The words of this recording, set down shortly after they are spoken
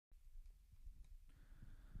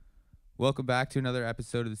Welcome back to another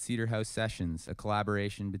episode of the Cedar House Sessions, a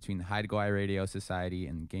collaboration between the Haida Gwaii Radio Society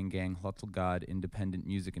and Ging Gang Hla Independent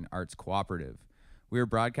Music and Arts Cooperative. We are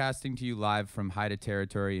broadcasting to you live from Haida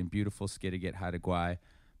territory in beautiful Skidegate, Haida Gwaii.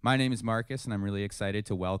 My name is Marcus, and I'm really excited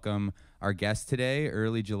to welcome our guest today.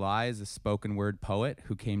 Earle July is a spoken word poet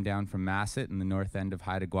who came down from Masset in the north end of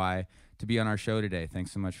Haida Gwaii to be on our show today.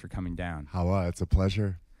 Thanks so much for coming down. Hawa, it's a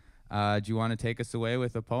pleasure. Do you want to take us away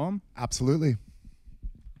with a poem? Absolutely.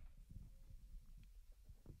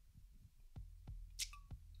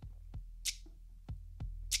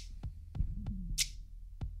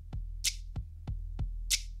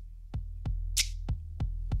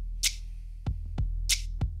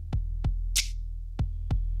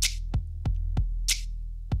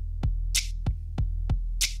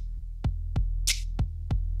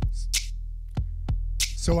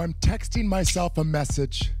 So I'm texting myself a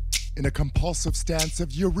message in a compulsive stance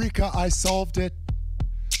of Eureka, I solved it.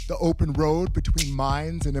 The open road between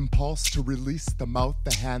minds and impulse to release the mouth,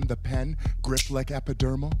 the hand, the pen, grip like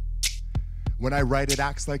epidermal. When I write, it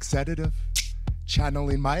acts like sedative,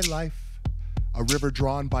 channeling my life, a river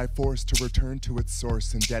drawn by force to return to its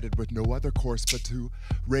source, indebted with no other course but to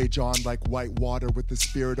rage on like white water with the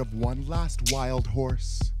spirit of one last wild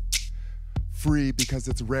horse. Free because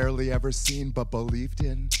it's rarely ever seen but believed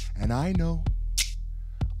in. And I know,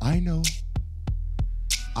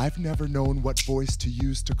 I've never known what voice to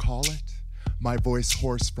use to call it. My voice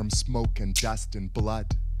hoarse from smoke and dust and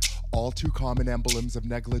blood. All too common emblems of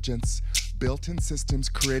negligence, built-in systems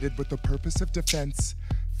created with the purpose of defense,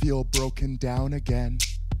 feel broken down again,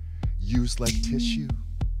 used like tissue,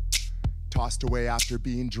 tossed away after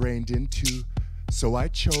being drained into. So I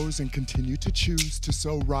chose and continue to choose to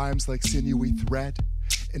sew rhymes like sinewy thread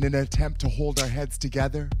in an attempt to hold our heads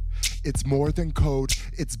together. It's more than code,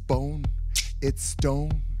 it's bone, it's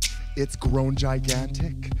stone, it's grown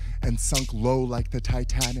gigantic and sunk low like the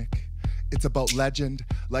Titanic. It's about legend,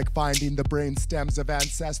 like finding the brain stems of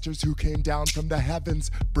ancestors who came down from the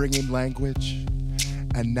heavens, bringing language.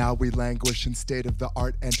 And now we languish in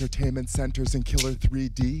state-of-the-art entertainment centers in killer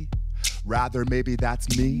 3D. Rather, maybe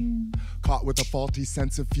that's me, caught with a faulty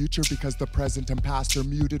sense of future because the present and past are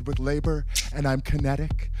muted with labor, and I'm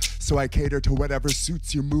kinetic, so I cater to whatever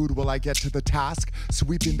suits your mood while I get to the task,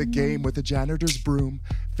 sweeping the game with a janitor's broom,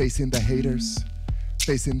 facing the haters,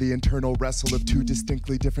 facing the internal wrestle of two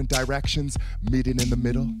distinctly different directions, meeting in the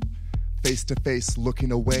middle, face to face,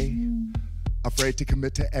 looking away, afraid to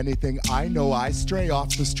commit to anything. I know I stray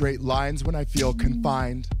off the straight lines when I feel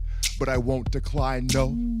confined, but I won't decline,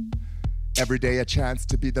 no. Every day a chance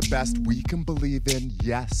to be the best we can believe in,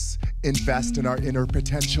 yes. Invest in our inner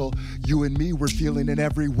potential. You and me, we're feeling in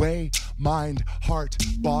every way. Mind, heart,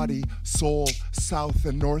 body, soul, south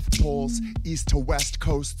and north poles, east to west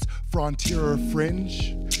coasts, frontier or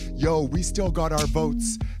fringe. Yo, we still got our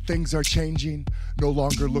votes. Things are changing. No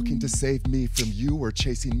longer looking to save me from you or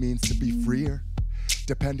chasing means to be freer.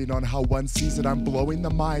 Depending on how one sees it, I'm blowing the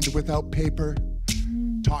mind without paper.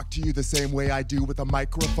 Talk to you the same way I do with a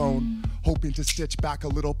microphone, hoping to stitch back a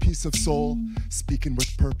little piece of soul, speaking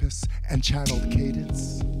with purpose and channeled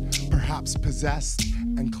cadence, perhaps possessed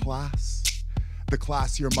and class. The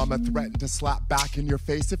class your mama threatened to slap back in your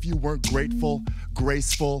face if you weren't grateful,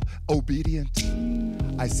 graceful, obedient.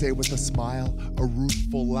 I say with a smile, a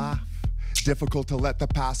ruthful laugh. Difficult to let the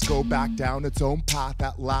past go back down its own path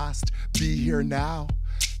at last. Be here now.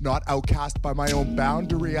 Not outcast by my own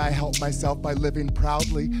boundary, I help myself by living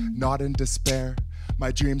proudly, not in despair.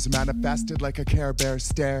 My dreams manifested like a Care Bear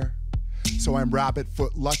stare. So I'm rabbit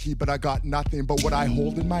foot lucky, but I got nothing but what I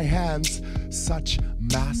hold in my hands. Such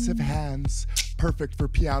massive hands, perfect for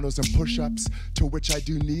pianos and push-ups, to which I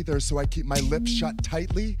do neither, so I keep my lips shut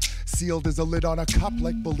tightly, sealed as a lid on a cup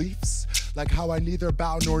like beliefs, like how I neither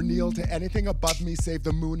bow nor kneel to anything above me save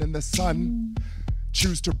the moon and the sun.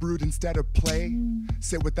 Choose to brood instead of play,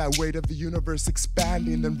 sit with that weight of the universe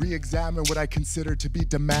expanding, then re-examine what I consider to be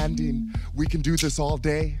demanding. We can do this all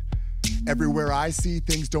day. Everywhere I see,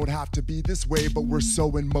 things don't have to be this way, but we're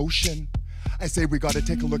so in motion. I say we gotta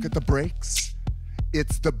take a look at the breaks.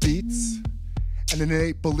 It's the beats, and an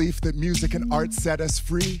innate belief that music and art set us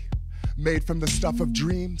free. Made from the stuff of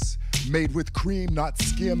dreams, made with cream, not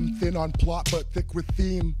skim, thin on plot but thick with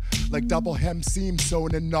theme, like double hem seams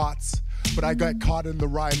sewn in knots. But I got caught in the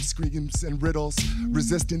rhyme screams and riddles,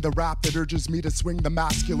 resisting the rap that urges me to swing the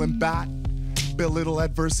masculine bat, belittle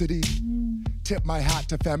adversity, tip my hat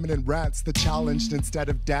to feminine rants that challenged instead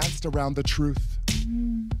of danced around the truth.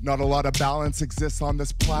 Not a lot of balance exists on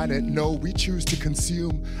this planet. No, we choose to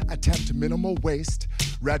consume, attempt minimal waste,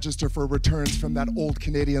 register for returns from that old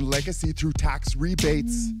Canadian legacy through tax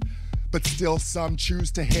rebates. but still some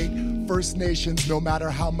choose to hate First Nations no matter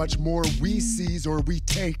how much more we seize or we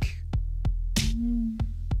take.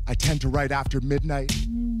 I tend to write after midnight,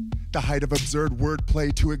 the height of absurd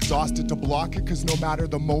wordplay, too exhausted to block it, cause no matter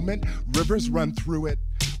the moment, rivers run through it,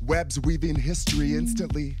 webs weaving history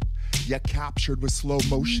instantly, yet captured with slow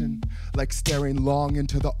motion, like staring long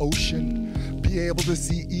into the ocean. Be able to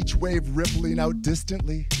see each wave rippling out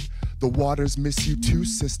distantly. The waters miss you too,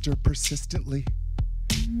 sister, persistently.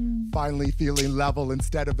 Finally feeling level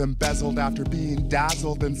instead of embezzled after being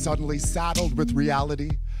dazzled and suddenly saddled with reality.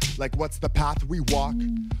 Like, what's the path we walk?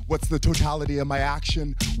 What's the totality of my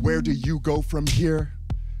action? Where do you go from here?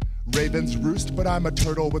 Ravens roost, but I'm a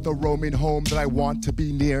turtle with a roaming home that I want to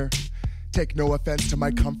be near. Take no offense to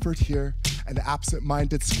my comfort here, an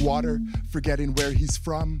absent-minded squatter, forgetting where he's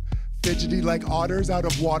from. Fidgety like otters out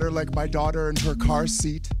of water, like my daughter in her car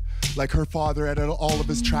seat, like her father at all of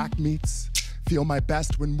his track meets. Feel my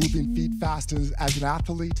best when moving feet fast as an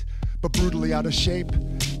athlete, but brutally out of shape,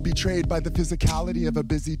 betrayed by the physicality of a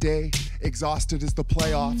busy day, exhausted as the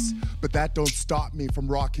playoffs, but that don't stop me from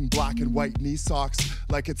rocking black and white knee socks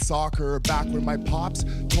like it's soccer, or back when my pops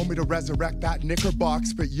told me to resurrect that knicker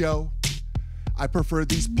box. But yo, I prefer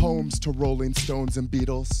these poems to Rolling Stones and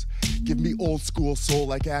Beatles. Give me old school soul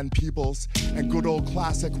like Ann Peebles, and good old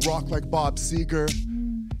classic rock like Bob Seger.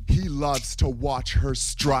 He loves to watch her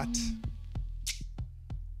strut.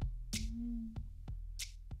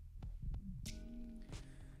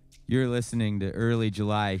 You're listening to Earle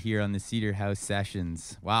July here on the Cedar House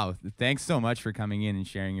Sessions. Wow, thanks so much for coming in and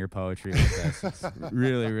sharing your poetry with us. It's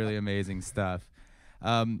really, really amazing stuff.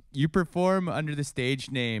 You perform under the stage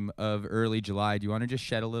name of Earle July. Do you want to just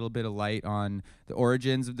shed a little bit of light on the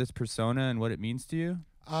origins of this persona and what it means to you?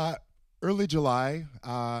 Earle July,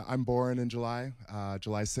 I'm born in July,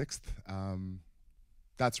 July 6th.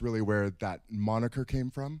 That's really where that moniker came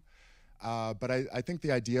from. But I think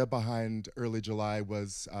the idea behind Earle July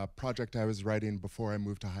was a project I was writing before I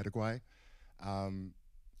moved to Haida, Gwaii. And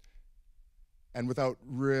without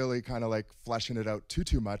really kind of like fleshing it out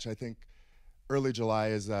too much, I think Earle July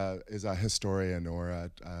is a historian or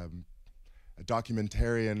a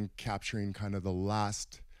documentarian capturing kind of the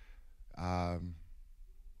last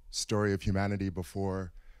story of humanity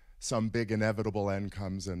before some big inevitable end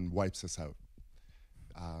comes and wipes us out.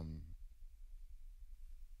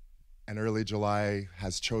 And Earle July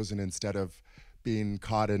has chosen, instead of being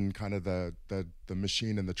caught in kind of the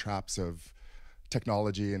machine and the traps of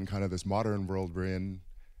technology and kind of this modern world we're in,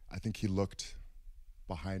 I think he looked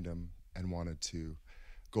behind him and wanted to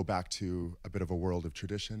go back to a bit of a world of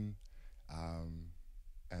tradition,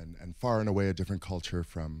 and far and away a different culture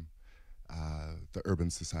from the urban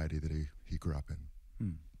society that he grew up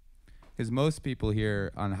in. Because most people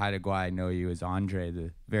here on Haida Gwaii know you as Andre,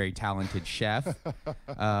 the very talented chef.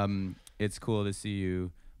 It's cool to see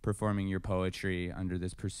you performing your poetry under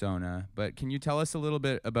this persona. But can you tell us a little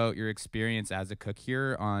bit about your experience as a cook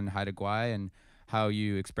here on Haida Gwaii and how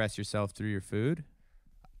you express yourself through your food?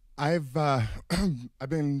 I've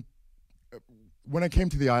been, when I came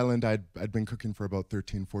to the island, I'd been cooking for about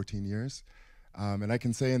 13, 14 years. And I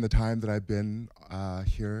can say in the time that I've been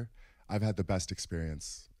here, I've had the best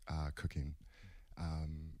experience cooking.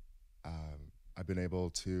 I've been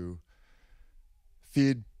able to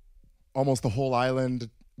feed almost the whole island,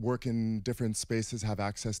 work in different spaces, have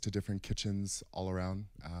access to different kitchens all around.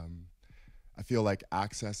 I feel like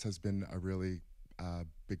access has been a really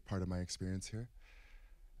big part of my experience here.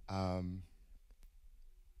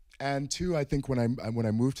 And two, I think when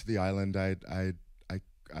I moved to the island, I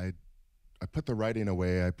put the writing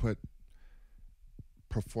away. I put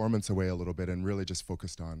performance away a little bit and really just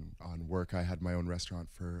focused on work. I had my own restaurant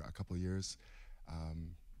for a couple of years,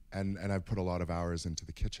 and I've put a lot of hours into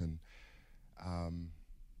the kitchen.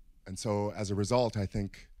 And so as a result, I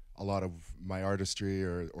think a lot of my artistry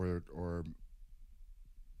or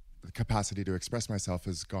the capacity to express myself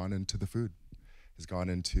has gone into the food, has gone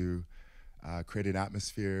into creating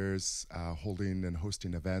atmospheres, holding and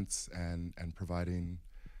hosting events, and providing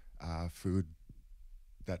food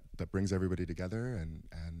that brings everybody together,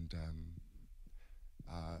 and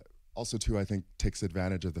also too, I think takes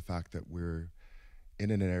advantage of the fact that we're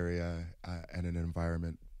in an area and an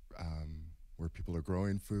environment where people are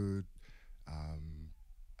growing food.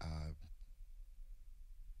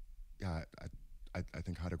 I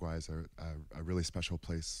think Haida Gwaii is a really special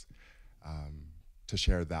place to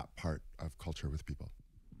share that part of culture with people.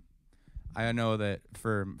 I know that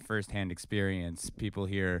from firsthand experience, people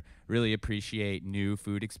here really appreciate new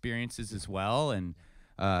food experiences as well. And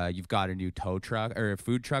you've got a new tow truck or a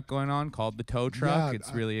food truck going on called the Tow Truck. Yeah,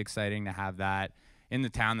 it's really exciting to have that in the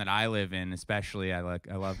town that I live in, especially, I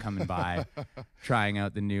love coming by, trying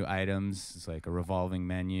out the new items. It's like a revolving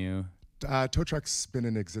menu. Tow Truck's been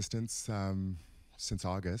in existence since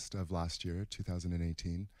August of last year,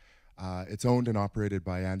 2018. It's owned and operated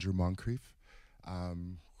by Andrew Moncrief,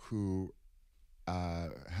 who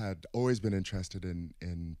had always been interested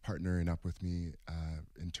in partnering up with me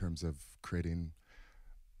in terms of creating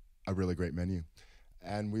a really great menu.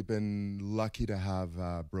 And we've been lucky to have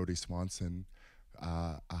Brody Swanson,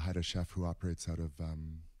 a Haida chef who operates out of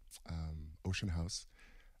Ocean House,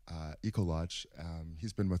 Eco Lodge.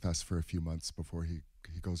 He's been with us for a few months before he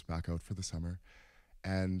goes back out for the summer.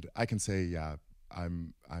 And I can say, yeah,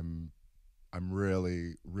 I'm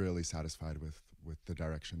really, really satisfied with the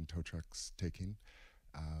direction Tow Truck's taking,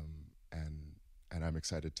 and I'm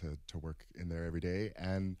excited to work in there every day.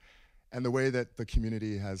 And the way that the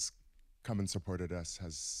community has come and supported us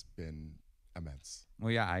has been immense.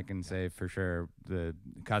 Well, yeah, I can say for sure the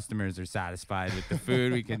customers are satisfied with the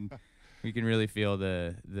food. We can really feel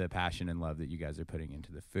the passion and love that you guys are putting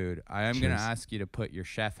into the food. I am going to ask you to put your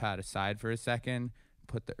chef hat aside for a second,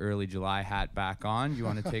 put the Earle July hat back on. Do you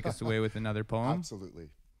want to take us away with another poem? Absolutely.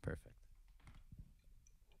 Perfect.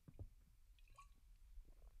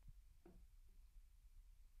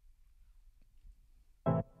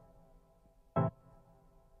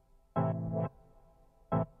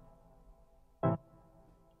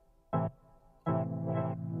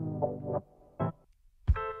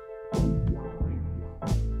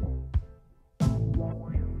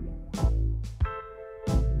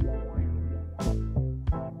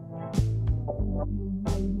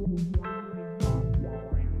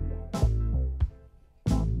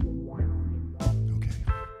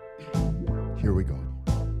 Here we go.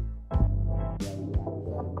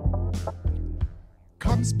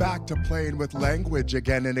 Comes back to playing with language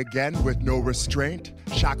again and again with no restraint,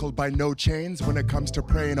 shackled by no chains when it comes to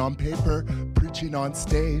praying on paper, preaching on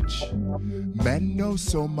stage. Men know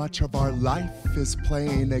so much of our life is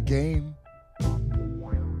playing a game.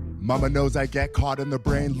 Mama knows I get caught in the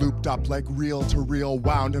brain, looped up like reel to reel,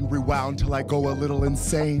 wound and rewound till I go a little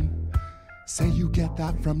insane. Say you get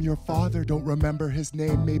that from your father, don't remember his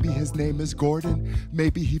name. Maybe his name is Gordon,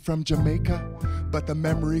 maybe he from Jamaica, but the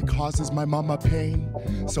memory causes my mama pain.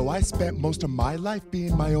 So I spent most of my life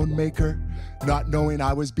being my own maker, not knowing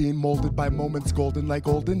I was being molded by moments golden like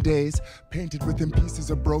olden days, painted within pieces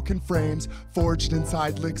of broken frames, forged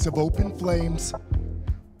inside licks of open flames.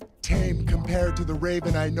 Tame compared to the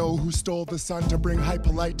raven I know who stole the sun to bring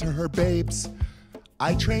Hypolite to her babes.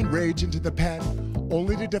 I trained rage into the pen,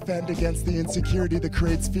 only to defend against the insecurity that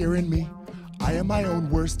creates fear in me. I am my own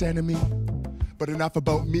worst enemy. But enough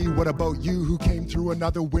about me, what about you who came through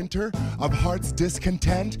another winter of heart's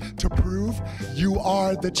discontent to prove you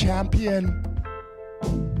are the champion?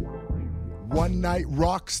 One night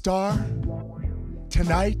rock star,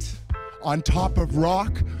 tonight on top of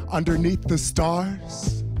rock underneath the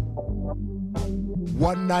stars.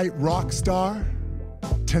 One night rock star,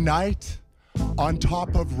 tonight on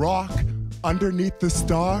top of rock underneath the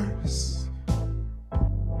stars.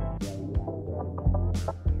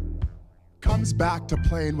 Comes back to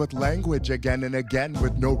playing with language again and again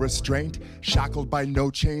with no restraint, shackled by no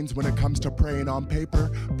chains when it comes to praying on paper,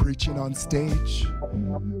 preaching on stage.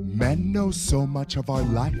 Men know so much of our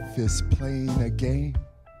life is playing a game.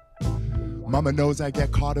 Mama knows I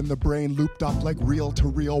get caught in the brain, looped up like reel to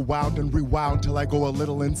reel, wound and rewound till I go a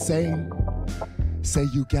little insane. Say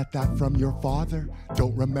you get that from your father,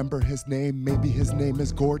 don't remember his name, maybe his name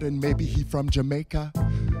is Gordon, maybe he from Jamaica,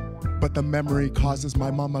 but the memory causes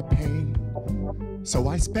my mama pain. So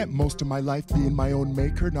I spent most of my life being my own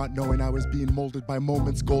maker, not knowing I was being molded by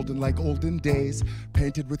moments golden like olden days,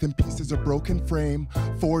 painted within pieces of broken frame,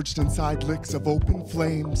 forged inside licks of open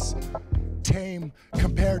flames. Tame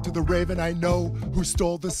compared to the raven I know who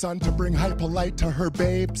stole the sun to bring Hypolite to her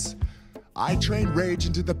babes. I trained rage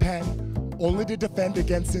into the pen, only to defend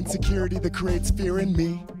against insecurity that creates fear in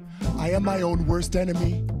me. I am my own worst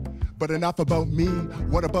enemy. But enough about me,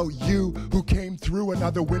 what about you who came through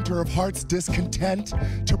another winter of heart's discontent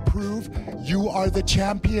to prove you are the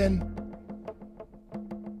champion?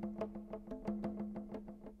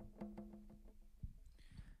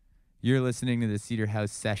 You're listening to the Cedar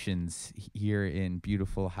House Sessions here in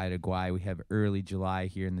beautiful Haida, Gwaii. We have Earle July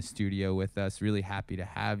here in the studio with us. Really happy to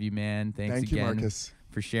have you, man. Thank you, again Marcus,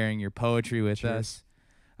 for sharing your poetry with us.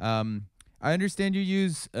 I understand you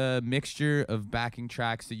use a mixture of backing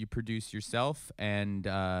tracks that you produce yourself and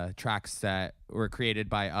tracks that were created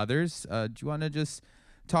by others. Do you want to just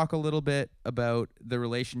talk a little bit about the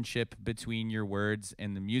relationship between your words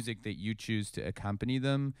and the music that you choose to accompany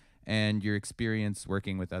them, and your experience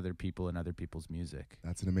working with other people and other people's music?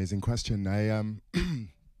 That's an amazing question. I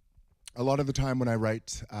a lot of the time when I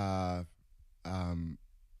write, I'm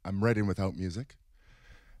writing without music.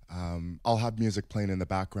 I'll have music playing in the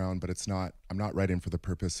background, but I'm not writing for the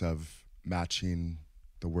purpose of matching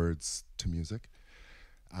the words to music.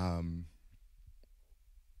 In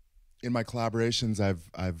my collaborations,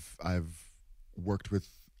 I've worked with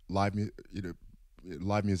live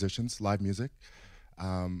musicians, live music,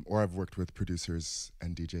 or I've worked with producers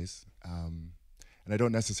and DJs. And I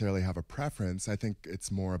don't necessarily have a preference. I think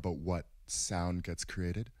it's more about what sound gets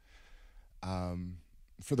created.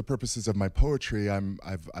 For the purposes of my poetry,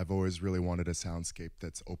 I've always really wanted a soundscape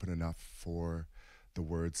that's open enough for the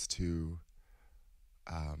words to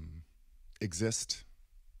exist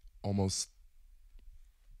almost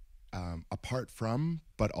apart from,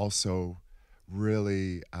 but also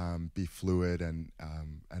really be fluid and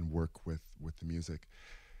work with the music.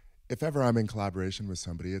 If ever I'm in collaboration with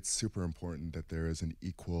somebody, it's super important that there is an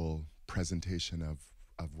equal presentation of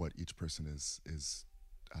what each person is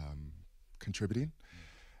contributing.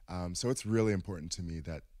 So it's really important to me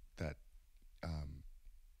that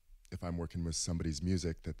if I'm working with somebody's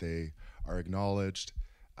music, that they are acknowledged,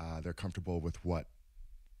 they're comfortable with what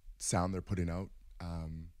sound they're putting out,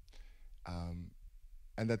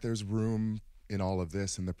 and that there's room in all of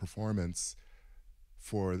this in the performance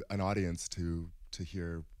for an audience to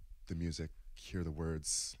hear the music, hear the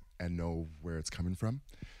words, and know where it's coming from.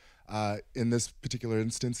 In this particular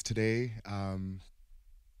instance today,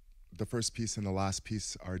 the first piece and the last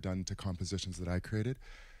piece are done to compositions that I created,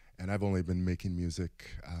 and I've only been making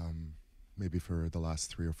music maybe for the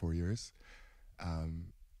last 3 or 4 years.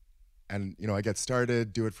 And I get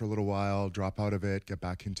started, do it for a little while, drop out of it, get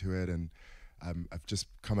back into it, and I've just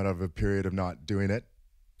come out of a period of not doing it,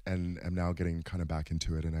 and am now getting kind of back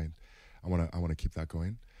into it, and I want to keep that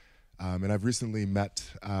going. And I've recently met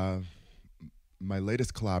my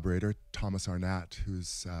latest collaborator, Thomas Arnott,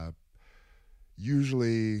 who's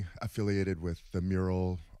usually affiliated with the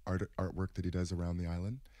mural artwork that he does around the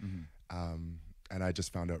island. Mm-hmm. And I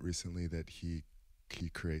just found out recently that he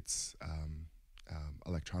creates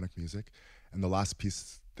electronic music. And the last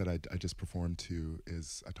piece that I just performed to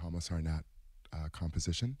is a Thomas Arnott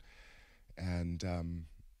composition. And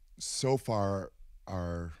so far,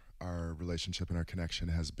 our relationship and our connection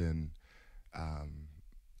has been,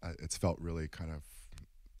 it's felt really kind of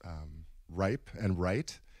ripe and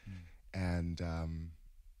right. And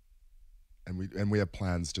we have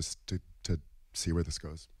plans just to see where this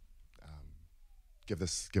goes. Give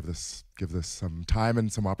this some time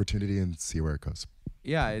and some opportunity and see where it goes.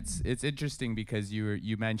 Yeah, it's interesting because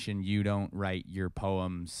you mentioned you don't write your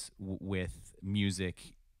poems with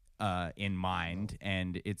music in mind,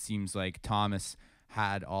 and it seems like Thomas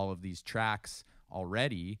had all of these tracks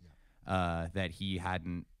already that he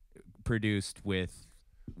hadn't produced with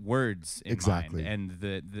words in mind, and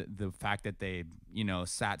the fact that they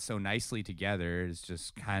sat so nicely together is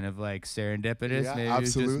just kind of like serendipitous. Yeah, maybe absolutely. It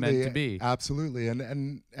was just meant to be. Absolutely.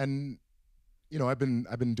 And I've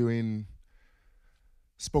been doing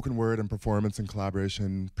spoken word and performance and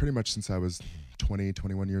collaboration pretty much since I was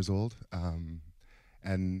 21 years old,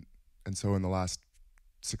 and so in the last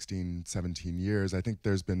 16, 17 years, I think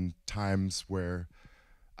there's been times where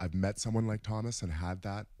I've met someone like Thomas and had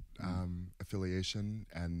that affiliation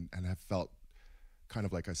and have felt kind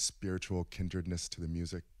of like a spiritual kindredness to the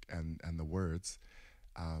music and the words.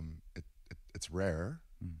 It's rare,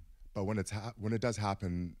 but when it does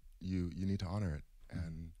happen, you need to honor it.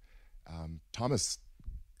 And Thomas,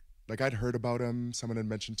 like, I'd heard about him. Someone had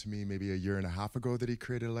mentioned to me maybe a year and a half ago that he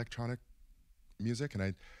created electronic music, and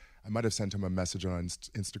I might have sent him a message on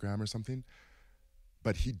Instagram or something,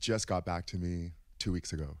 but he just got back to me 2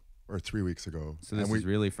 weeks ago or 3 weeks ago. So this is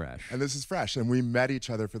really fresh. And this is fresh. And we met each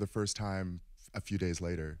other for the first time a few days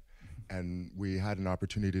later. And we had an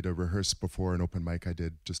opportunity to rehearse before an open mic I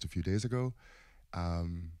did just a few days ago.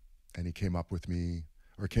 And he came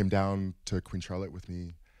down to Queen Charlotte with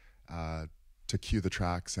me to cue the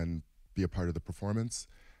tracks and be a part of the performance.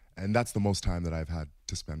 And that's the most time that I've had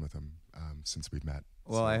to spend with him since we've met.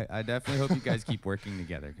 Well, so. I definitely hope you guys keep working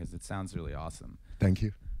together because it sounds really awesome. Thank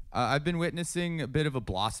you. I've been witnessing a bit of a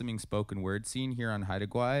blossoming spoken word scene here on Haida,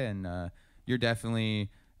 Gwaii, and you're definitely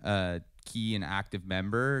a key and active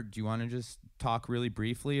member. Do you want to just talk really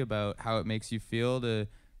briefly about how it makes you feel to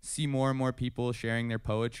see more and more people sharing their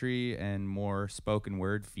poetry and more spoken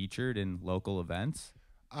word featured in local events?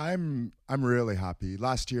 I'm really happy.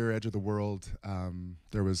 Last year, Edge of the World,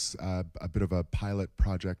 there was a bit of a pilot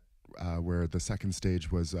project where the second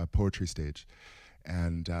stage was a poetry stage,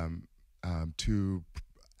 and to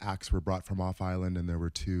acts were brought from off island, and there were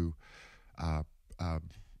two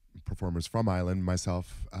performers from island,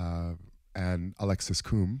 myself and Alexis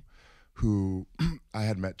Coombe, who I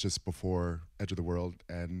had met just before Edge of the World,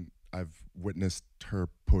 and I've witnessed her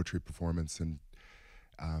poetry performance, and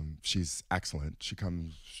she's excellent. She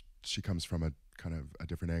comes from a kind of a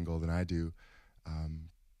different angle than I do,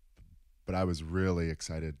 but I was really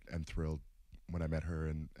excited and thrilled when I met her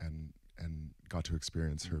and got to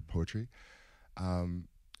experience her poetry. And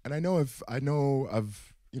I know of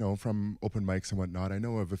from open mics and whatnot, I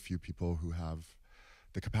know of a few people who have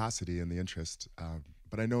the capacity and the interest,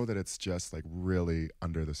 but I know that it's just like really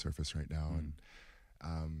under the surface right now. And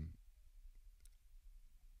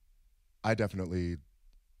I definitely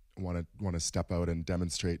want to step out and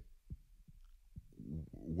demonstrate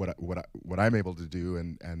what I'm able to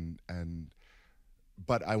do,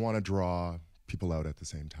 but I want to draw people out at the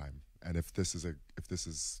same time. And if this is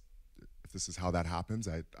how that happens,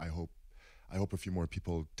 I hope a few more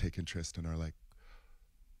people take interest and are like,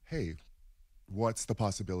 hey, what's the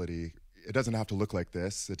possibility? It doesn't have to look like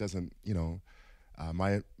this. It doesn't,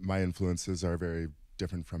 my influences are very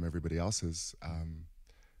different from everybody else's.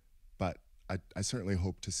 But I certainly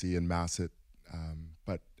hope to see in Masset,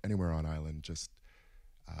 but anywhere on island, just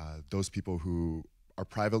those people who are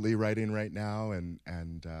privately writing right now and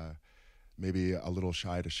maybe a little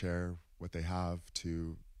shy to share what they have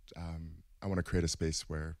to, I want to create a space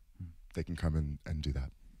where they can come and do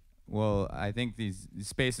that. Well, I think these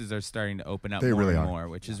spaces are starting to open up more,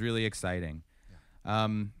 which is really exciting. Yeah.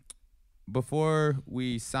 Before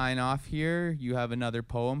we sign off here, you have another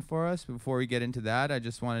poem for us. Before we get into that, I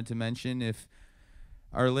just wanted to mention, if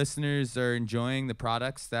our listeners are enjoying the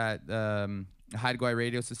products that Haida Gwaii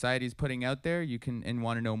Radio Society is putting out there, you can and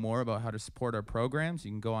want to know more about how to support our programs,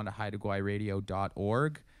 you can go on to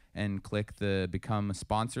haidagwairadio.org and click the Become a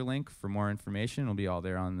Sponsor link for more information. It'll be all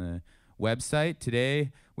there on the website.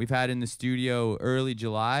 Today, we've had in the studio Earle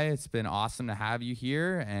July. It's been awesome to have you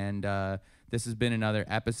here, and this has been another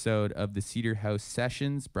episode of the Cedar House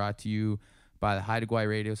Sessions, brought to you by the Haida Gwaii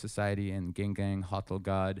Radio Society and Ging Gang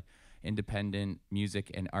Hla Independent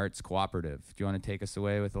Music and Arts Cooperative. Do you want to take us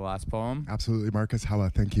away with the last poem? Absolutely, Marcus. Hla,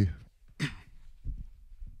 thank you.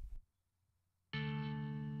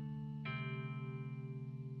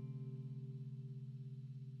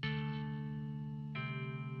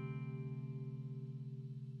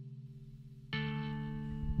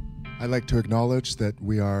 I'd like to acknowledge that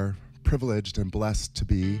we are privileged and blessed to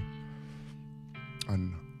be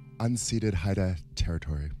on unceded Haida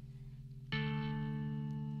territory.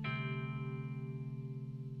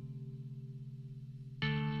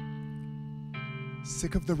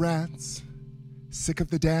 Sick of the rants, sick of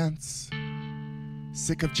the dance,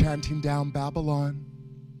 sick of chanting down Babylon.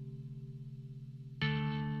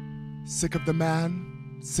 Sick of the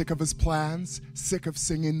man, sick of his plans, sick of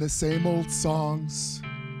singing the same old songs.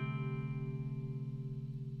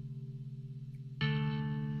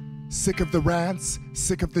 Sick of the rants,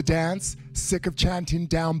 sick of the dance, sick of chanting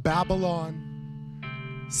down Babylon.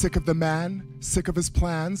 Sick of the man, sick of his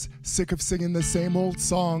plans, sick of singing the same old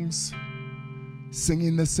songs.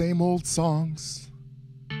 Singing the same old songs.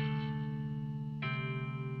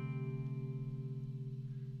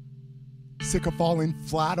 Sick of falling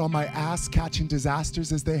flat on my ass, catching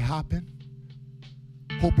disasters as they happen.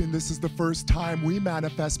 Hoping this is the first time we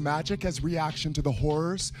manifest magic as reaction to the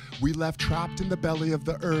horrors we left trapped in the belly of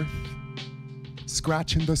the earth,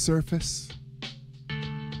 scratching the surface.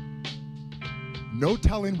 No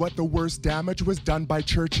telling what the worst damage was done by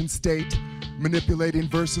church and state, manipulating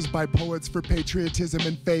verses by poets for patriotism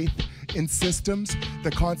and faith in systems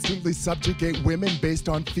that constantly subjugate women based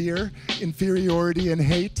on fear, inferiority, and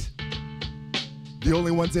hate. The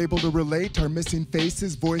only ones able to relate are missing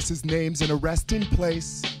faces, voices, names, in a resting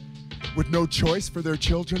place, with no choice for their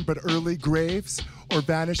children but early graves or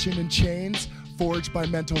vanishing in chains forged by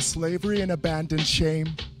mental slavery and abandoned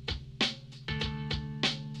shame.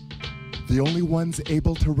 The only ones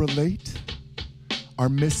able to relate are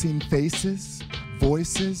missing faces,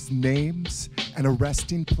 voices, names, and a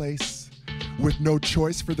resting place, with no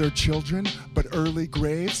choice for their children but early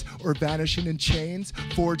graves or vanishing in chains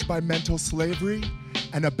forged by mental slavery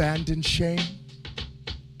and abandoned shame.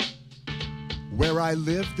 Where I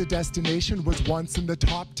live, the destination was once in the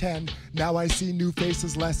top 10. Now I see new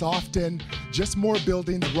faces less often. Just more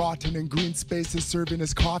buildings rotten and green spaces serving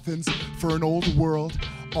as coffins for an old world,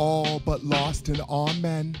 all but lost in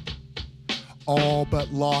amen. All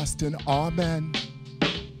but lost in amen.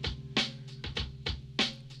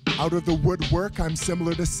 Out of the woodwork, I'm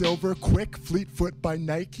similar to Silver, quick, Fleetfoot by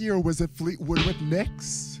Nike, or was it Fleetwood with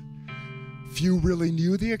Nicks? Few really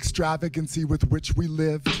knew the extravagancy with which we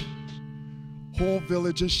lived. Whole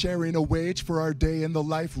villages sharing a wage for our day in the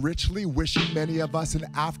life, richly wishing many of us an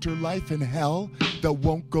afterlife in hell that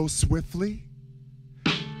won't go swiftly.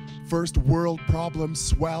 First world problems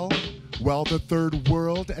swell, while the third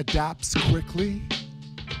world adapts quickly.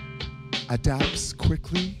 Adapts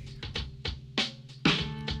quickly.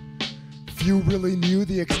 Few really knew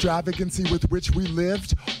the extravagancy with which we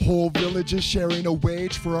lived. Whole villages sharing a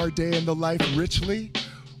wage for our day in the life richly,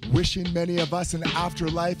 wishing many of us an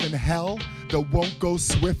afterlife in hell that won't go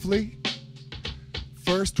swiftly.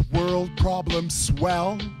 First world problems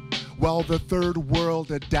swell, while the third world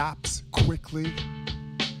adapts quickly,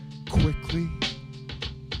 quickly.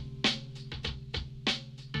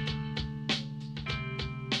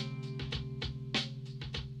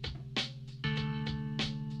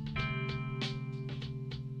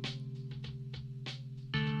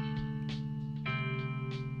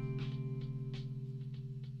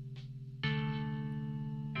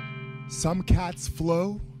 Some cats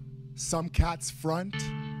flow, some cats front,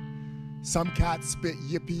 some cats spit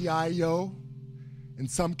yippee-i-yo, and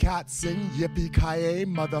some cats sing yippee-ki-yay,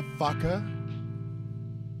 motherfucker.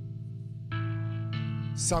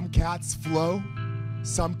 Some cats flow,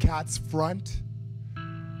 some cats front,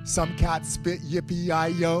 some cats spit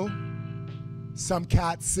yippee-i-yo, some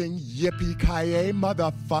cats sing yippee-ki-yay,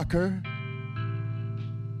 motherfucker.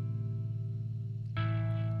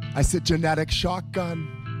 I sit genetic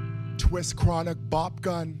shotgun, twist chronic bop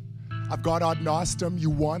gun. I've got ad nostrum, you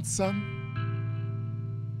want some?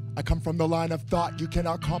 I come from the line of thought, you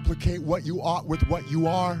cannot complicate what you ought with what you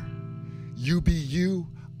are. You be you,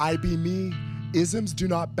 I be me. Isms do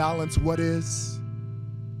not balance what is.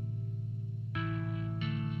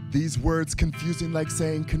 These words confusing like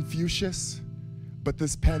saying Confucius, but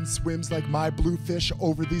this pen swims like my blue fish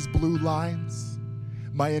over these blue lines.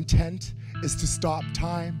 My intent is to stop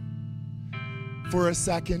time. For a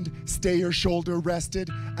second, stay your shoulder rested,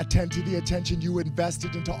 attend to the attention you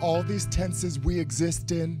invested into all these tenses we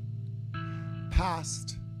exist in.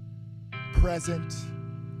 Past, present,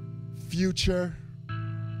 future.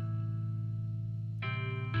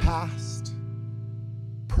 Past,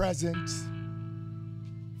 present,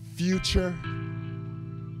 future.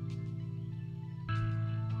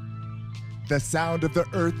 The sound of the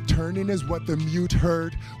earth turning is what the mute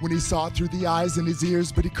heard when he saw through the eyes in his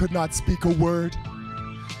ears, but he could not speak a word.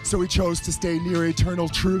 So he chose to stay near eternal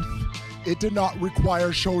truth. It did not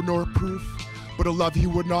require show nor proof, but a love he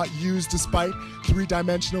would not use despite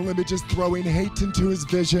three-dimensional images throwing hate into his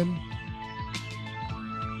vision.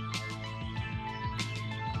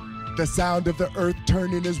 The sound of the earth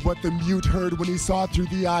turning is what the mute heard when he saw through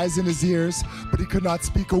the eyes in his ears, but he could not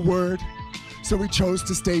speak a word. So he chose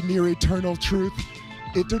to stay near eternal truth.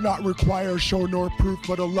 It did not require show nor proof,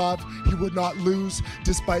 but a love he would not lose,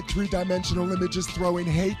 despite three-dimensional images throwing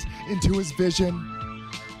hate into his vision.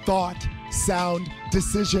 Thought, sound,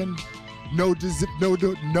 decision, no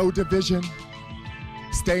division.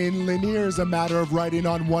 Staying linear is a matter of writing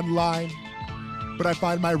on one line, but I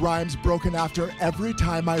find my rhymes broken after every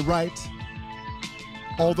time I write.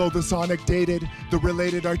 Although the sonic dated, the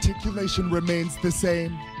related articulation remains the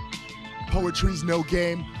same. Poetry's no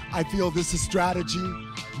game, I feel this is strategy.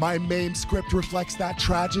 My main script reflects that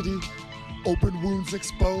tragedy. Open wounds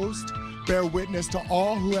exposed, bear witness to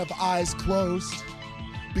all who have eyes closed.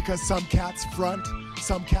 Because some cats front,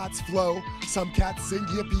 some cats flow, some cats sing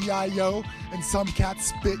yippee-i-yo, and some cats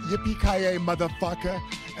spit yippee-ki-yay, motherfucker,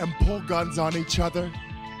 and pull guns on each other.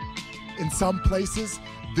 In some places,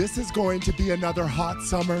 this is going to be another hot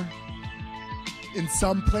summer. In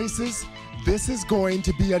some places, this is going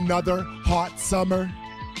to be another hot summer.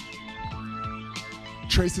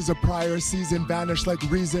 Traces of prior season vanish like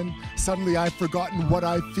reason. Suddenly I've forgotten what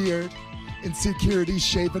I feared. Insecurity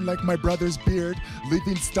shaven like my brother's beard,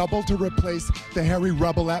 leaving stubble to replace the hairy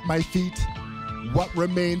rubble at my feet. What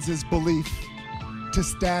remains is belief. To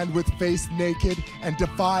stand with face naked and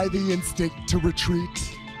defy the instinct to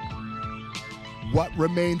retreat. What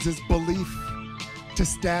remains is belief. To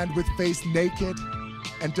stand with face naked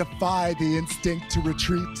and defy the instinct to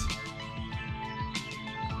retreat.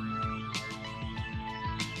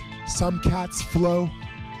 Some cats flow,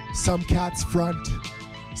 some cats front,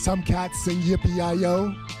 some cats sing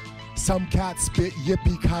yippee-i-yo, some cats spit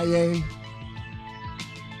yippee-ki-yay,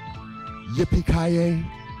 yippee-ki-yay.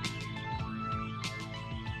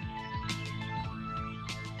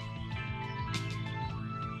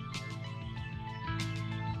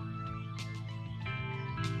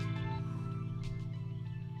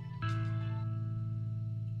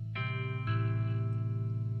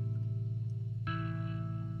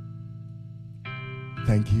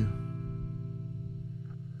 Thank you.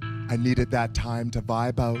 I needed that time to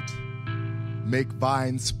vibe out, make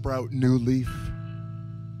vines sprout new leaf.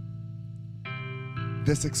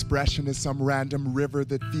 This expression is some random river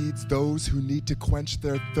that feeds those who need to quench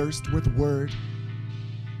their thirst with word.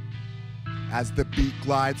 As the beat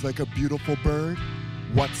glides like a beautiful bird,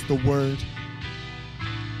 what's the word?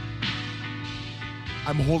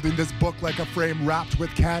 I'm holding this book like a frame wrapped with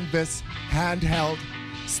canvas, handheld,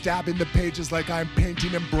 stabbing the pages like I'm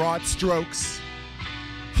painting in broad strokes.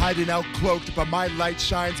 Hiding out cloaked, but my light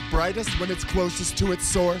shines brightest when it's closest to its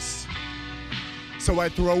source. So I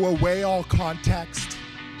throw away all context.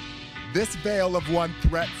 This veil of one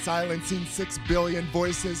threat silencing 6 billion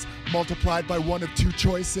voices multiplied by one of two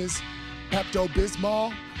choices,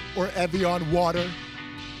 Pepto-Bismol or Evian water.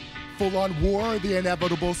 Full-on war, the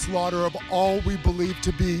inevitable slaughter of all we believe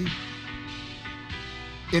to be.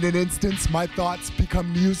 In an instance, my thoughts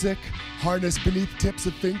become music, harnessed beneath tips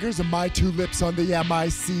of fingers and my two lips on the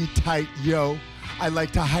MIC tight, yo. I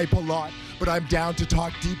like to hype a lot, but I'm down to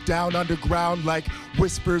talk deep down underground like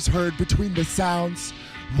whispers heard between the sounds.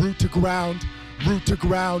 Root to ground, root to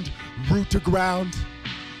ground, root to ground.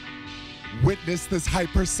 Witness this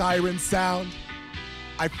hyper siren sound.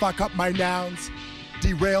 I fuck up my nouns,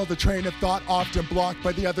 derail the train of thought often blocked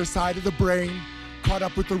by the other side of the brain. Caught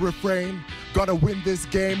up with the refrain, gotta win this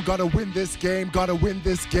game, gotta win this game, gotta win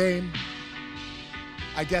this game.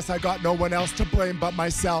 I guess I got no one else to blame but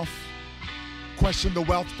myself. Question the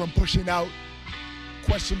wealth from pushing out,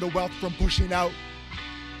 question the wealth from pushing out.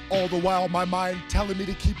 All the while my mind telling me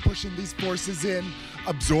to keep pushing these forces in.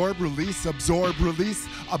 Absorb, release, absorb, release,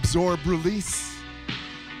 absorb, release.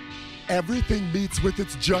 Everything meets with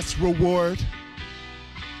its just reward.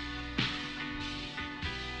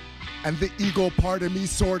 And the ego part of me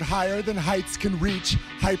soared higher than heights can reach,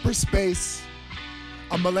 hyperspace.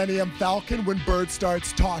 A Millennium Falcon when bird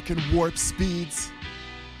starts talking warp speeds,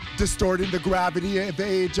 distorting the gravity of the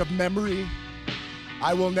age of memory.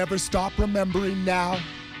 I will never stop remembering now.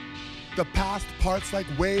 The past parts like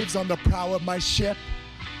waves on the prow of my ship.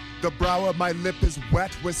 The brow of my lip is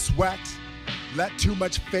wet with sweat. Let too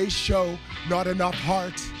much face show, not enough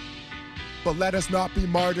heart. But let us not be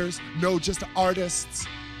martyrs, no, just artists.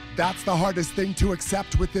 That's the hardest thing to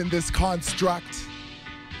accept within this construct.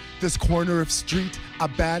 This corner of street,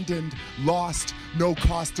 abandoned, lost, no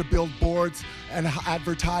cost to build boards and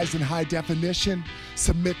advertise in high definition.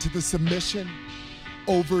 Submit to the submission.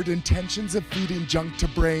 Overt intentions of feeding junk to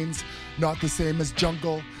brains. Not the same as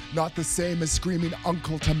jungle, not the same as screaming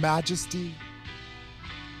uncle to majesty.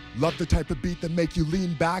 Love the type of beat that make you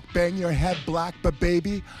lean back, bang your head black, but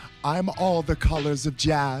baby, I'm all the colors of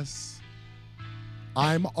jazz.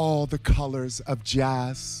 I'm all the colors of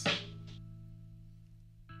jazz.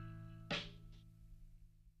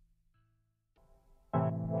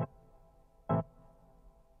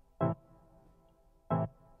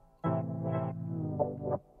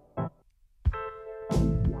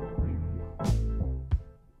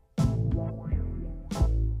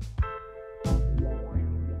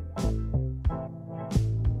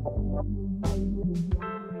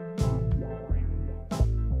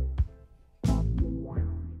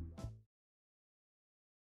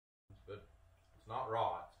 Not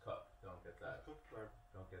raw, it's cooked. Don't get that. Cooked bread.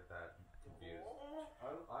 Don't get that confused.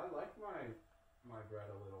 I like my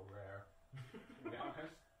bread a little rare. To be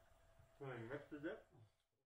honest. When I mix the dip.